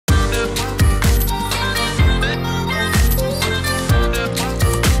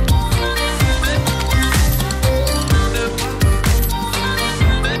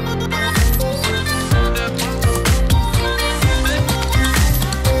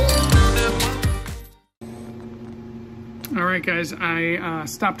All right, guys, I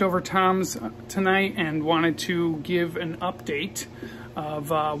stopped over Tom's tonight and wanted to give an update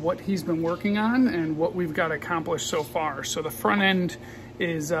of what he's been working on and what we've got accomplished so far. So the front end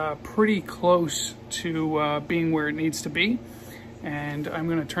is pretty close to being where it needs to be. And I'm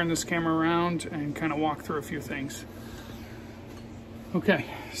gonna turn this camera around and kind of walk through a few things. Okay,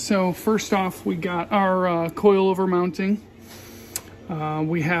 so first off, we got our coilover mounting.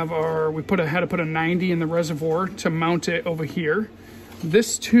 We had to put a 90 in the reservoir to mount it over here.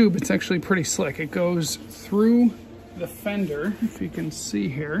 This tube, it's actually pretty slick. It goes through the fender, if you can see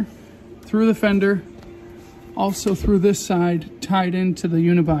here, through the fender, also through this side, tied into the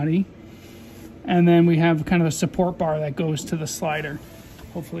unibody. And then we have kind of a support bar that goes to the slider.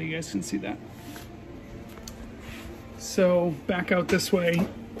 Hopefully you guys can see that. So back out this way,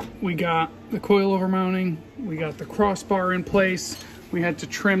 we got the coilover mounting, we got the crossbar in place. We had to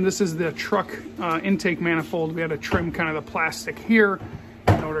trim, this is the truck intake manifold. We had to trim kind of the plastic here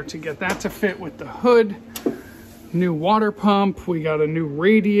in order to get that to fit with the hood. New water pump, we got a new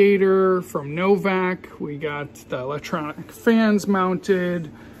radiator from Novak. We got the electronic fans mounted.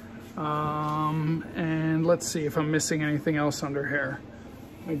 And let's see if I'm missing anything else under here.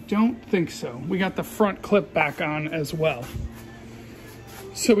 I don't think so. We got the front clip back on as well.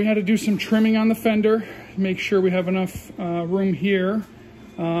 So we had to do some trimming on the fender, make sure we have enough room here.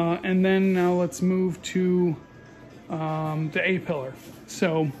 And then now let's move to the A-pillar.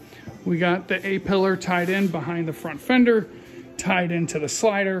 So we got the A-pillar tied in behind the front fender, tied into the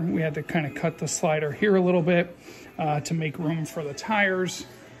slider. We had to kind of cut the slider here a little bit to make room for the tires.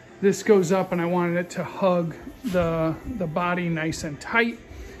 This goes up and I wanted it to hug the body nice and tight.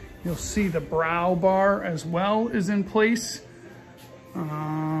 You'll see the brow bar as well is in place.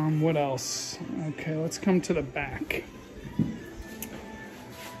 What else? Okay, let's come to the back.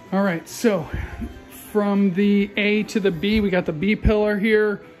 All right, so from the A to the B, we got the B pillar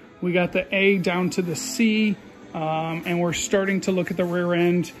here. We got the A down to the C, and we're starting to look at the rear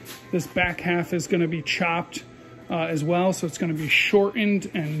end. This back half is gonna be chopped as well, so it's gonna be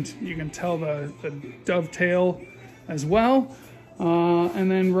shortened, and you can tell the dovetail as well. And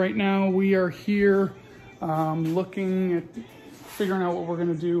then right now we are here looking at figuring out what we're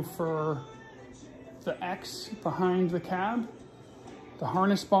gonna do for the X behind the cab, the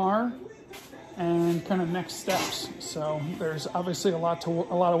harness bar, and kind of next steps. So there's obviously a lot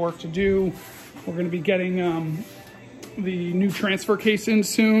of work to do. We're gonna be getting the new transfer case in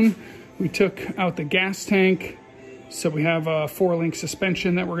soon. We took out the gas tank, so we have a 4-link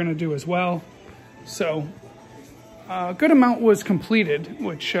suspension that we're gonna do as well. So a good amount was completed,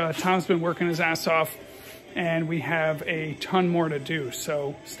 which Tom's been working his ass off, and we have a ton more to do,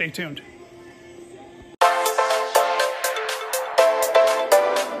 so stay tuned.